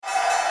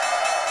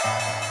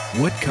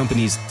What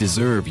companies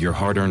deserve your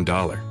hard-earned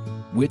dollar?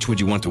 Which would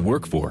you want to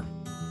work for?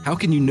 How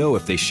can you know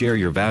if they share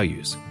your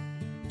values?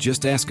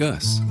 Just ask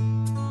us.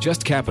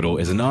 Just Capital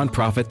is a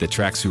nonprofit that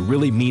tracks who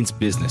really means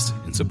business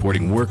in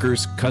supporting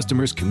workers,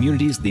 customers,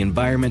 communities, the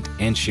environment,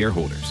 and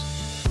shareholders.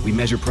 We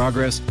measure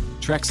progress,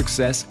 track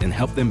success, and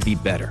help them be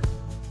better.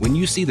 When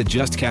you see the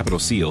Just Capital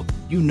seal,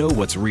 you know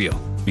what's real,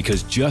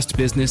 because just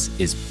business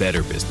is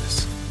better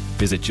business.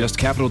 Visit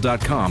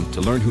justcapital.com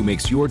to learn who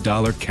makes your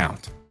dollar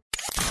count.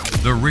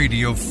 The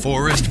Radio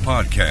Forest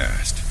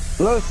Podcast.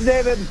 Hello, it's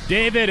David.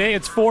 David, hey,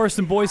 it's Forrest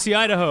in Boise,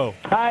 Idaho.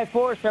 Hi,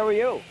 Forrest. How are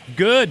you?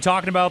 Good.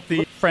 Talking about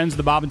the Friends of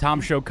the Bob and Tom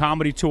Show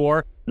comedy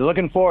tour.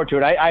 Looking forward to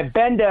it. I've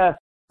been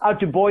out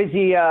to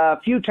Boise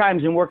a few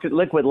times and worked at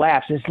Liquid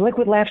Laughs. Is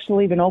Liquid Laughs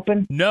still even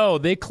open? No,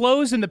 they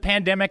closed in the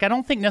pandemic. I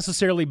don't think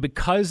necessarily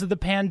because of the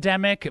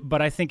pandemic,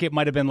 but I think it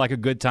might have been like a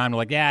good time to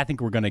I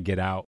think we're going to get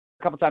out.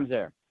 A couple times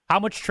there. How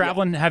much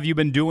traveling have you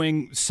been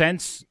doing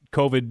since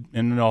COVID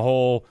and the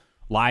whole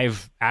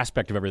live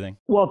aspect of everything?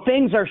 Well,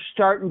 things are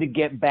starting to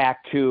get back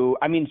to,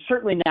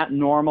 certainly not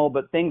normal,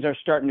 but things are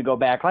starting to go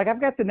back. Like I've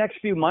got the next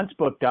few months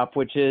booked up,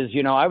 which is,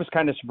 I was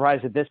kind of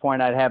surprised at this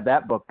point I'd have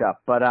that booked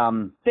up. But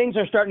things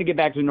are starting to get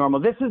back to normal.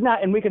 This is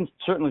not, and we can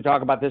certainly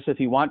talk about this if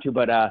you want to,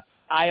 but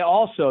I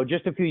also,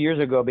 just a few years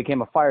ago,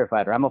 became a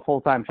firefighter. I'm a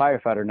full-time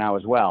firefighter now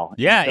as well.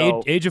 Yeah,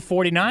 so, age of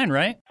 49,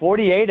 right?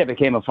 48, I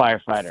became a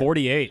firefighter.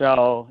 48.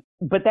 So,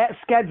 but the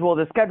schedule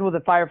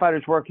that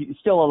firefighters work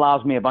still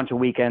allows me a bunch of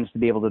weekends to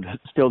be able to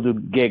still do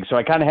gigs. So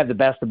I kind of have the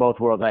best of both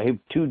worlds. I have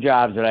two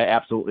jobs that I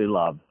absolutely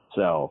love.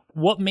 So,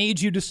 what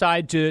made you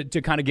decide to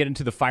kind of get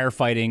into the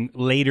firefighting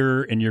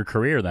later in your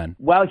career then?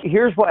 Well,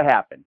 here's what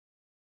happened.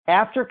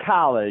 After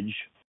college,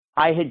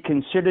 I had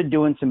considered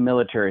doing some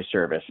military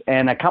service,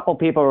 and a couple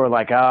people were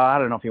like, "Oh, I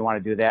don't know if you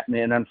want to do that."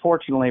 And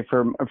unfortunately,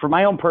 for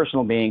my own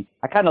personal being,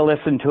 I kind of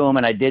listened to them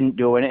and I didn't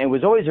do it. And it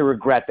was always a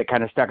regret that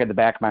kind of stuck at the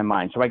back of my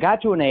mind. So I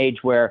got to an age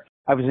where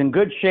I was in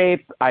good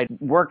shape. I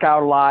worked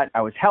out a lot.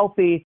 I was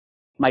healthy.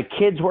 My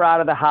kids were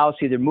out of the house,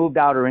 either moved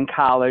out or in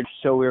college.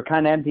 So we were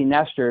kind of empty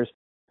nesters.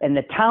 And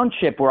the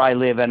township where I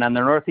live in on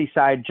the northeast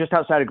side, just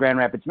outside of Grand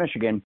Rapids,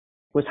 Michigan,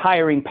 was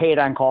hiring paid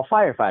on-call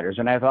firefighters.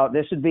 And I thought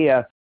this would be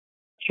a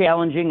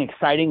challenging,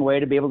 exciting way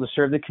to be able to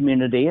serve the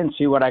community and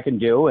see what I can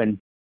do. And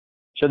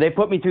so they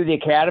put me through the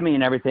academy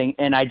and everything.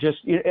 And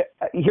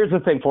here's the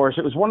thing, Forrest,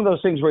 it was one of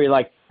those things where you're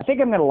like, I think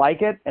I'm going to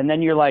like it. And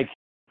then you're like,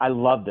 I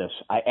love this.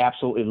 I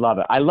absolutely love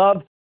it. I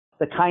love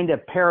the kind of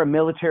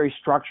paramilitary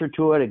structure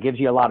to it. It gives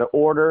you a lot of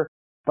order,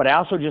 but I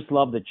also just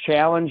love the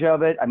challenge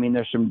of it.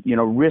 There's some,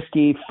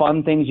 risky,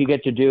 fun things you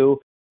get to do.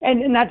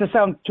 And not to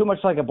sound too much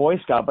like a Boy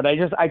Scout, but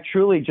I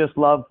truly just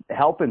love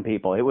helping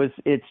people.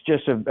 It's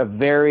just a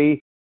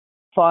very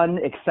fun,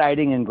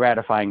 exciting, and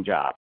gratifying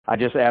job. I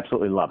just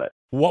absolutely love it.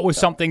 What was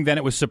something then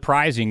it was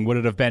surprising? Would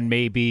it have been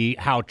maybe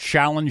how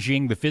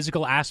challenging the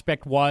physical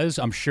aspect was?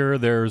 I'm sure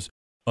there's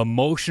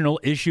emotional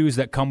issues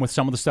that come with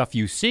some of the stuff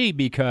you see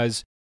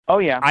because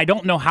I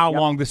don't know how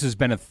long this has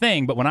been a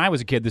thing, but when I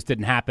was a kid, this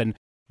didn't happen.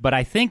 But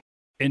I think,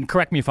 and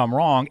correct me if I'm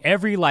wrong,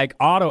 every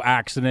auto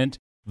accident,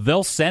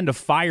 they'll send a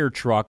fire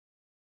truck.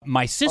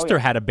 My sister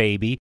had a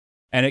baby.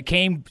 And it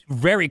came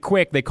very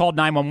quick. They called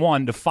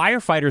 911. The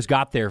firefighters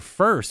got there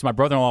first. My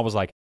brother-in-law was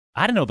like,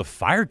 I didn't know the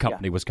fire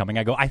company was coming.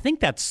 I go, I think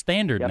that's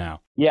standard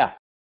now. Yeah.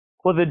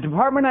 Well, the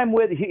department I'm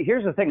with,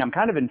 here's the thing. I'm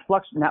kind of in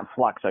not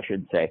flux, I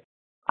should say.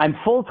 I'm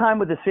full-time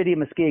with the city of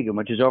Muskegon,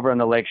 which is over on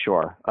the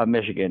lakeshore of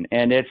Michigan.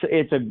 And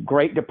it's a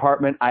great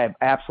department. I have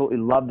absolutely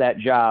loved that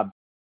job.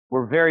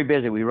 We're very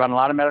busy. We run a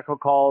lot of medical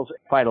calls,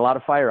 fight a lot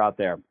of fire out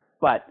there.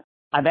 But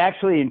I'm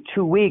actually, in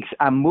 2 weeks,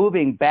 I'm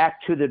moving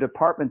back to the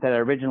department that I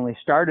originally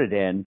started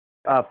in.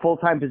 A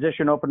full-time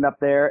position opened up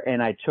there,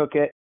 and I took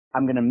it.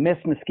 I'm going to miss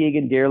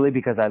Muskegon dearly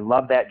because I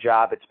love that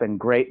job. It's been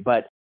great,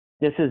 but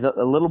this is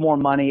a little more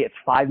money. It's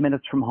 5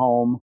 minutes from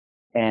home,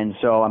 and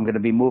so I'm going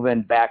to be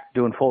moving back,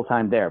 doing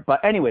full-time there.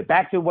 But anyway,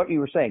 back to what you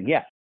were saying.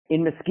 Yeah,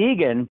 in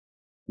Muskegon,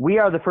 we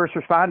are the first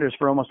responders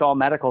for almost all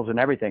medicals and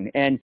everything.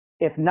 And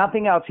if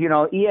nothing else,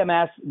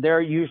 EMS,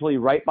 they're usually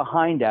right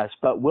behind us,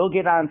 but we'll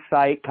get on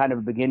site, kind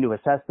of begin to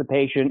assess the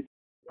patient,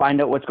 find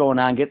out what's going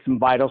on, get some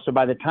vitals. So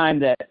by the time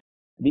that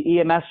the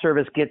EMS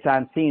service gets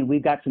on scene,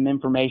 we've got some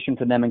information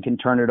for them and can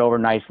turn it over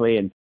nicely.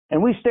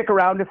 And we stick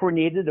around if we're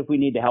needed, if we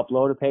need to help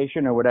load a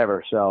patient or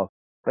whatever. So,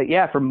 but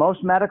yeah, for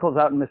most medicals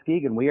out in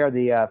Muskegon, we are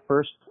the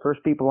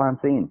first people on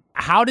scene.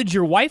 How did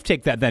your wife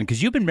take that then?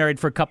 Because you've been married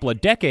for a couple of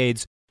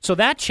decades. So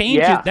that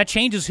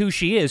changes who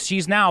she is.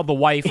 She's now the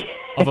wife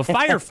of a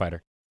firefighter.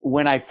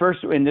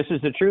 And this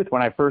is the truth,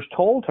 when I first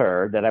told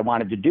her that I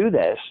wanted to do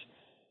this,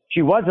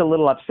 she was a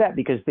little upset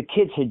because the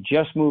kids had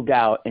just moved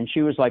out, and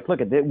she was like,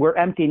 look, we're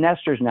empty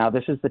nesters now.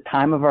 This is the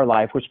time of our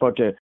life. We're supposed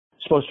to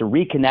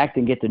reconnect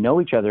and get to know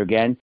each other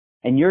again.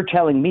 And you're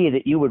telling me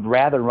that you would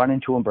rather run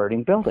into a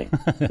burning building,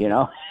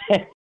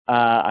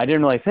 I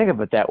didn't really think of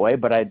it that way,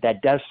 but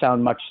that does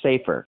sound much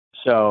safer.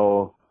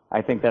 So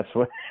I think that's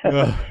what,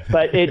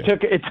 but it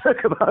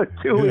took about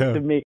 2 weeks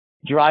of me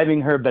driving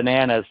her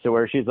bananas to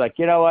where she's like,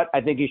 you know what? I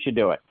think you should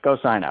do it. Go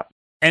sign up.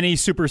 Any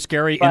super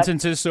scary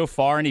instances so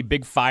far? Any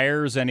big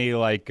fires? Any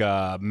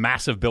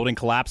massive building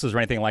collapses or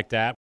anything like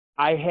that?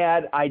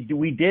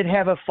 We did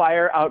have a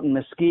fire out in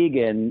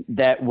Muskegon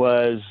that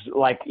was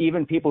like,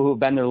 even people who've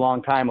been there a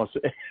long time,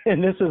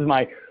 and this is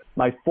my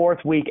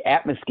fourth week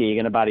at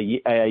Muskegon about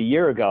a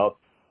year ago,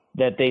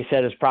 that they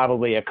said is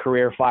probably a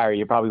career fire.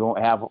 You probably won't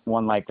have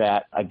one like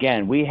that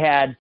again.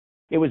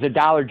 It was a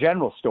Dollar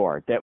General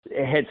store that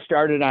had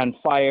started on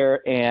fire,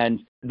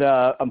 and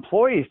the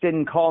employees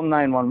didn't call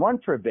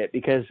 911 for a bit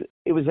because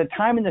it was a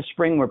time in the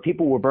spring where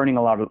people were burning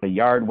a lot of the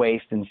yard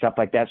waste and stuff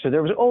like that. So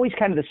there was always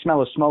kind of the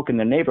smell of smoke in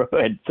the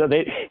neighborhood. So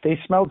they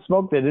smelled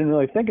smoke. They didn't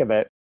really think of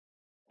it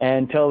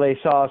until they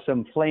saw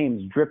some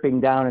flames dripping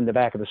down in the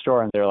back of the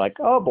store, and they're like,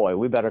 oh boy,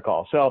 we better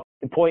call. So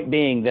the point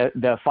being that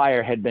the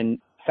fire had been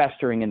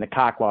festering in the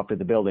cockloft of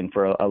the building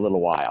for a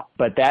little while.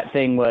 But that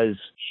thing was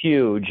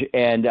huge.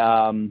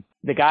 And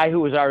the guy who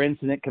was our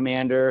incident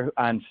commander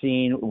on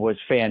scene was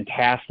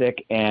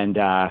fantastic. And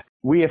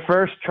we at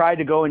first tried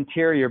to go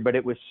interior, but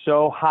it was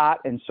so hot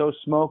and so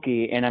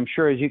smoky. And I'm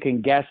sure, as you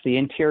can guess, the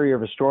interior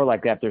of a store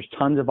like that, there's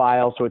tons of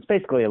aisles. So it's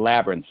basically a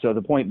labyrinth. So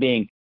the point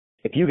being,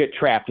 if you get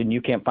trapped and you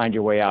can't find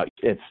your way out,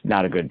 it's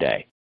not a good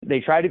day.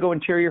 They tried to go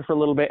interior for a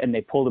little bit, and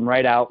they pulled him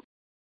right out.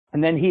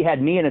 And then he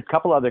had me and a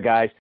couple other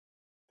guys.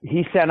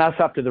 He sent us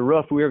up to the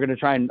roof. We were going to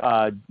try and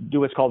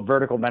do what's called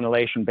vertical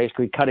ventilation,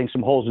 basically cutting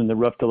some holes in the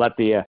roof to let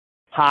the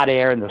hot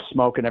air and the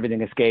smoke and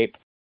everything escape.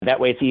 That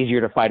way it's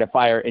easier to fight a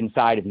fire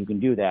inside if you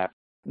can do that.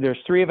 There's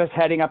three of us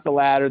heading up the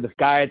ladder. The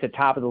guy at the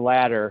top of the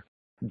ladder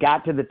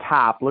got to the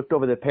top, looked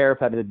over the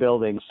parapet of the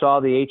building, saw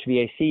the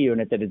HVAC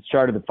unit that had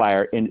started the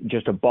fire in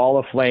just a ball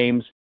of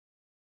flames.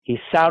 He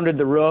sounded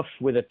the roof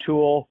with a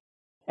tool,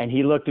 and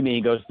he looked at me.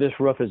 He goes, "This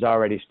roof is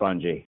already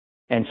spongy."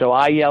 And so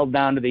I yelled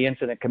down to the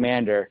incident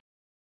commander.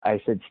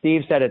 I said,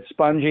 "Steve said it's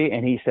spongy,"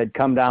 and he said,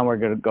 "Come down, we're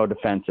going to go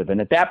defensive." And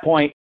at that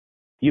point,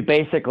 you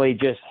basically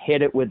just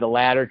hit it with the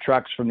ladder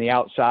trucks from the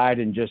outside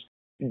and just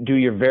do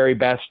your very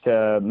best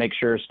to make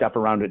sure stuff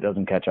around it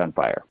doesn't catch on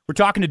fire. We're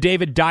talking to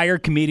David Dyer,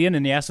 comedian,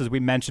 and yes, as we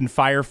mentioned,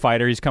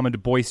 firefighter. He's coming to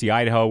Boise,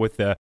 Idaho with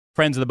the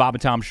Friends of the Bob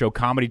and Tom Show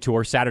comedy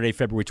tour, Saturday,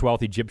 February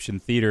 12th, Egyptian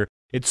Theater.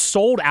 It's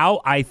sold out.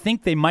 I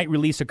think they might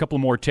release a couple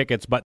more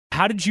tickets, but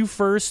how did you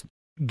first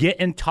get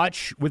in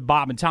touch with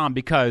Bob and Tom?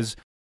 Because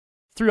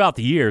throughout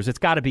the years, it's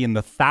got to be in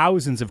the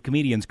thousands of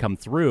comedians come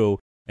through,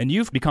 and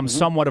you've become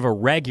somewhat of a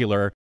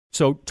regular.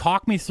 So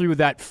talk me through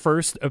that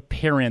first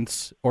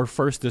appearance or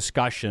first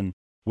discussion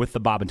with the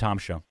Bob and Tom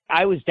Show.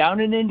 I was down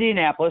in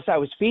Indianapolis. I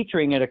was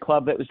featuring at a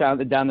club that was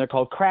down there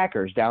called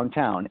Crackers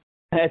downtown.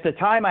 At the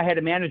time, I had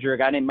a manager, a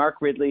guy named Mark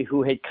Ridley,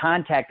 who had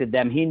contacted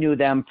them. He knew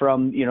them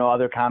from,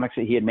 other comics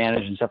that he had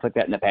managed and stuff like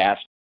that in the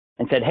past,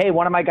 and said, "Hey,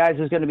 one of my guys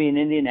is going to be in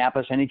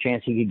Indianapolis. Any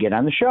chance he could get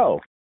on the show?"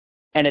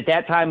 And at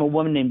that time, a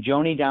woman named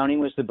Joni Downing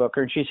was the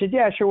booker, and she said,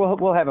 "Yeah, sure,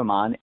 we'll have him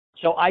on."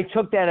 So I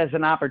took that as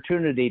an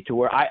opportunity to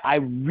where I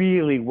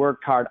really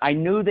worked hard. I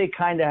knew they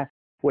kind of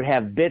would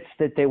have bits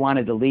that they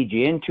wanted to lead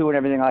you into and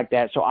everything like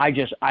that. So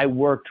I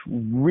worked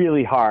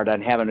really hard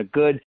on having a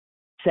good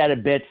set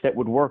of bits that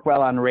would work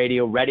well on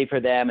radio, ready for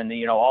them,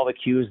 and all the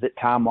cues that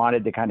Tom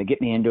wanted to kind of get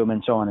me into them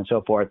and so on and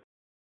so forth.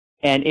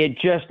 And it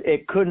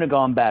couldn't have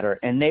gone better.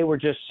 And they were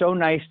just so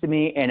nice to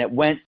me, and it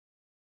went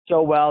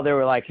so well. They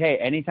were like, "Hey,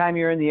 anytime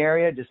you're in the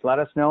area, just let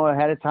us know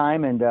ahead of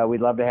time, and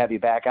we'd love to have you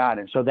back on."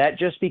 And so that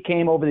just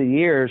became, over the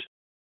years,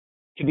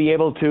 to be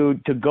able to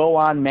go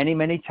on many,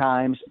 many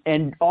times,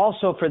 and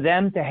also for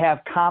them to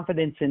have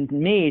confidence in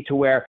me to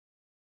where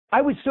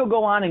I would still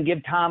go on and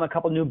give Tom a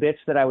couple new bits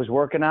that I was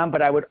working on,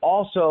 but I would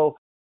also,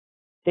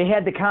 they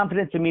had the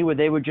confidence in me where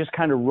they would just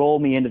kind of roll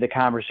me into the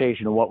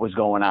conversation of what was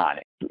going on.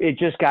 It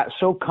just got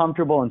so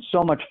comfortable and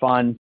so much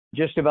fun.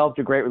 Just developed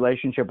a great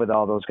relationship with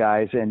all those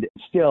guys, and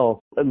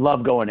still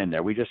love going in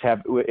there.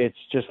 It's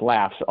just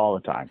laughs all the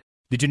time.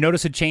 Did you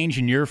notice a change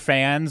in your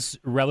fans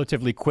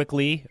relatively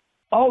quickly?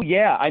 Oh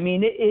yeah. I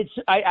mean,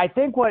 I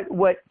think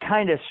what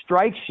kind of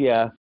strikes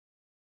you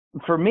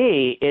for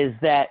me is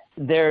that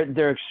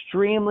they're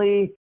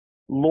extremely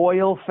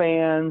loyal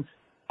fans.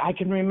 I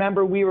can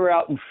remember we were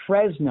out in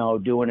Fresno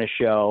doing a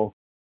show.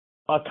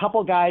 A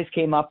couple guys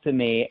came up to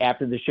me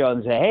after the show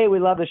and said, "Hey, we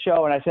love the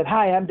show." And I said,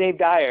 "Hi, I'm Dave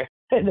Dyer."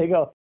 And they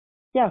go,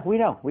 "Yeah, we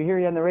know. We hear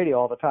you on the radio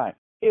all the time."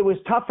 It was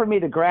tough for me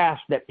to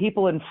grasp that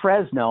people in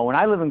Fresno, when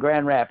I live in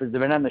Grand Rapids,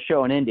 they've been on the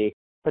show in Indy,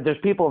 but there's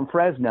people in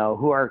Fresno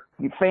who are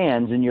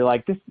fans, and you're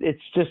like,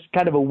 it's just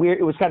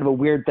it was kind of a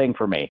weird thing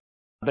for me,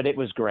 but it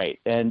was great.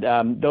 And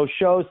those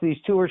shows, these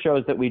tour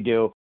shows that we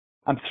do,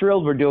 I'm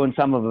thrilled we're doing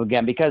some of them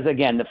again, because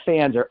again, the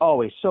fans are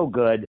always so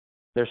good.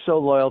 They're so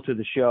loyal to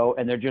the show,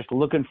 and they're just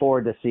looking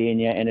forward to seeing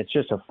you, and it's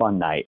just a fun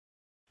night.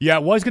 Yeah,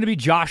 it was going to be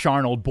Josh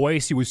Arnold.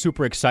 Boise was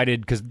super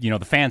excited because, the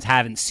fans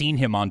haven't seen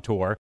him on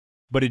tour.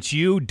 But it's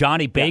you,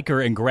 Donnie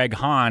Baker, and Greg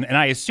Hahn. And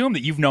I assume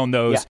that you've known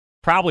those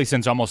probably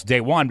since almost day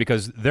one,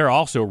 because they're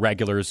also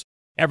regulars.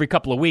 Every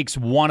couple of weeks,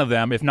 one of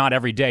them, if not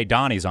every day,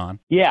 Donnie's on.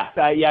 Yeah,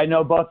 I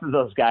know both of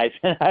those guys.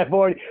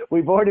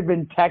 We've already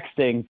been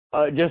texting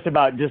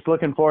just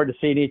looking forward to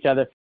seeing each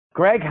other.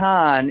 Greg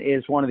Hahn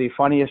is one of the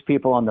funniest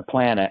people on the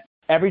planet.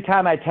 every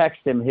time I text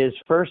him, his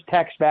first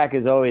text back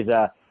is always,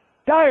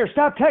 Dyer,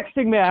 stop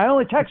texting me. I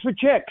only text for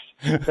chicks.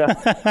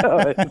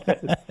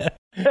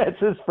 That's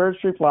his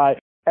first reply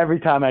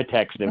every time I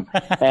text him.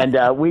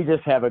 And we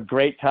just have a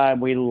great time.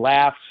 We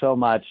laugh so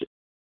much.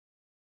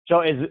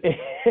 So as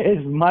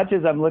much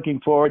as I'm looking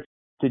forward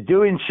to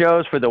doing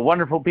shows for the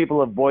wonderful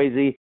people of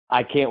Boise,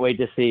 I can't wait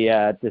to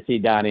see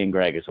Donnie and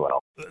Greg as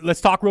well.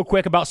 Let's talk real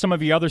quick about some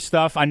of your other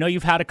stuff. I know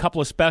you've had a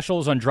couple of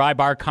specials on Dry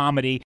Bar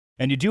Comedy,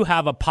 and you do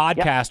have a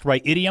podcast,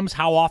 right? Idioms.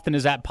 How often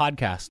is that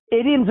podcast?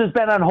 Idioms has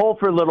been on hold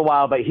for a little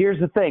while, but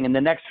here's the thing. In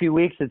the next few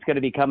weeks, it's going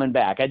to be coming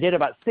back. I did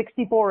about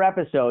 64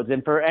 episodes,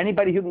 and for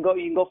anybody who can go,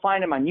 you can go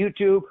find them on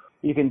YouTube.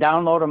 You can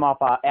download them off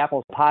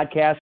Apple's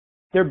podcast.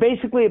 They're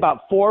basically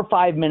about 4 or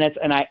 5 minutes,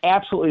 and I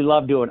absolutely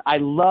love doing it. I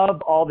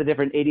love all the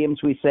different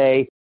idioms we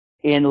say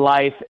in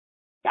life.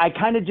 I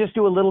kind of just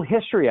do a little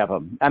history of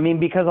them. I mean,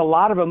 because a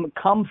lot of them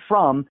come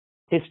from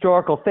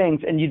historical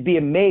things, and you'd be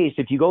amazed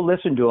if you go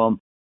listen to them.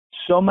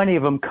 So many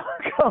of them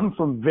come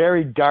from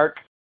very dark,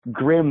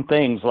 grim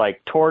things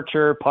like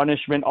torture,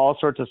 punishment, all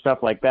sorts of stuff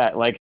like that.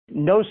 Like,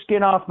 no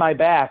skin off my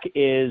back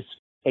is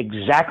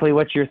exactly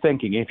what you're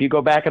thinking. If you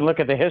go back and look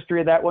at the history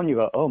of that one, you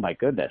go, oh my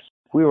goodness,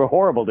 we were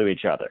horrible to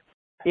each other.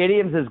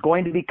 Idioms is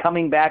going to be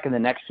coming back in the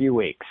next few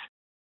weeks.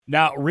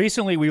 Now,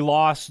 recently we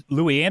lost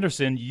Louis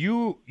Anderson.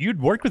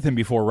 You'd worked with him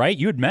before, right?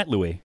 You'd met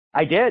Louis.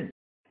 I did.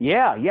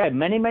 Yeah,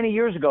 many, many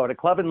years ago at a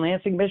club in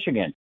Lansing,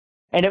 Michigan.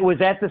 And it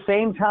was at the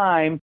same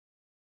time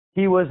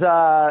he was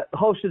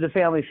host of the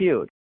Family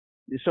Feud.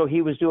 So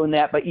he was doing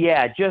that. But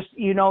yeah, just,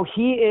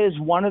 he is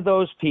one of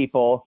those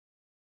people.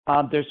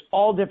 There's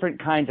all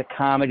different kinds of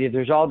comedy.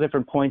 There's all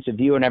different points of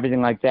view and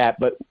everything like that.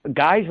 But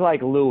guys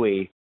like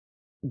Louis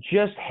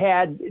just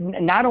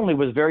not only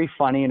was very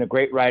funny and a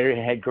great writer,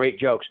 had great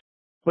jokes,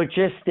 but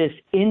just this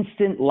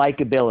instant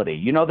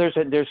likability.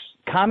 There's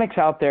comics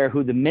out there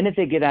who the minute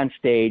they get on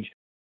stage,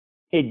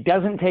 it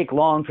doesn't take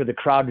long for the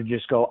crowd to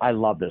just go, I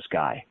love this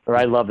guy, or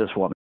I love this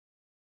woman.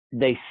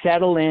 They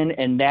settle in,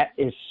 and that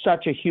is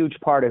such a huge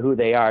part of who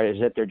they are, is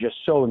that they're just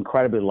so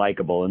incredibly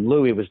likable. And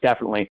Louis was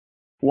definitely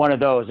one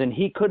of those. And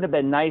he couldn't have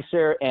been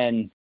nicer.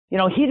 And,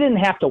 he didn't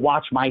have to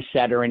watch my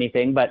set or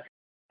anything, but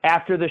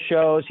after the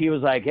shows, he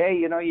was like, hey,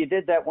 you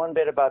did that one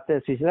bit about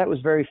this. He said, that was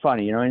very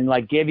funny, and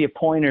like gave you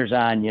pointers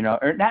on,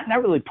 or not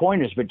really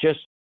pointers, but just,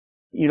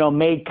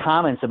 made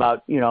comments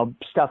about,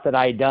 stuff that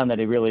I had done that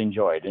he really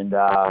enjoyed. And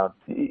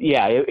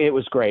it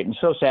was great. And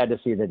so sad to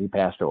see that he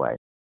passed away.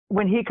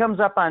 When he comes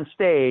up on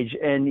stage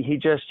and he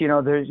just,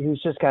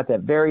 he's just got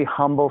that very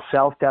humble,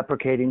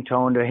 self-deprecating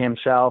tone to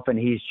himself. And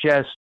he's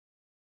just,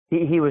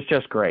 he was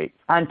just great.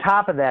 On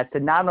top of that, to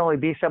not only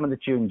be someone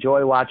that you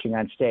enjoy watching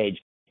on stage,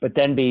 but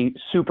then be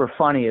super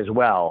funny as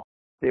well.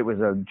 It was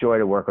a joy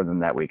to work with him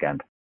that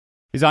weekend.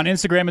 He's on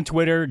Instagram and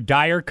Twitter,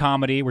 Dyer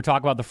Comedy. We're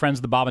talking about the Friends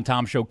of the Bob and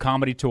Tom Show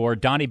comedy tour,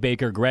 Donnie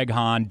Baker, Greg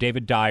Hahn,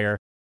 David Dyer.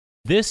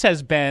 This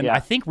has been, I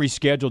think,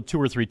 rescheduled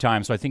 2 or 3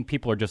 times, so I think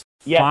people are just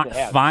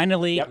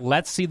finally,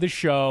 let's see the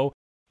show.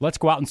 Let's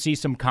go out and see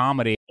some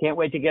comedy. Can't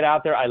wait to get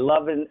out there. I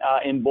love it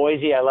in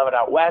Boise. I love it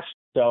out west,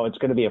 so it's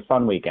going to be a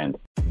fun weekend.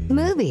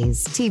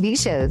 Movies, TV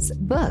shows,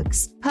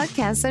 books,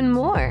 podcasts, and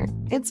more.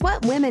 It's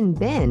What Women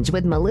Binge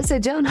with Melissa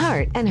Joan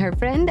Hart and her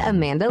friend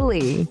Amanda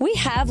Lee. We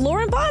have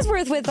Lauren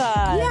Bosworth with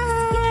us.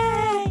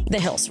 Yay! The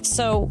Hills.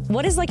 So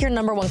what is your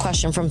number one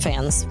question from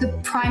fans? The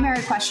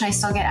primary question I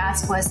still get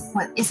asked was,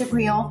 "What is it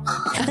real?"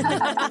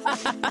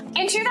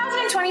 In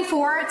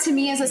 2024, to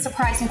me, is a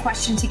surprising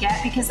question to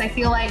get because I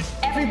feel like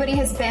everybody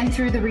has been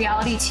through the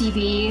reality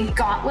TV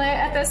gauntlet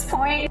at this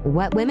point.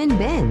 What Women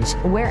Binge,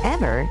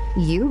 wherever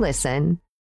you listen.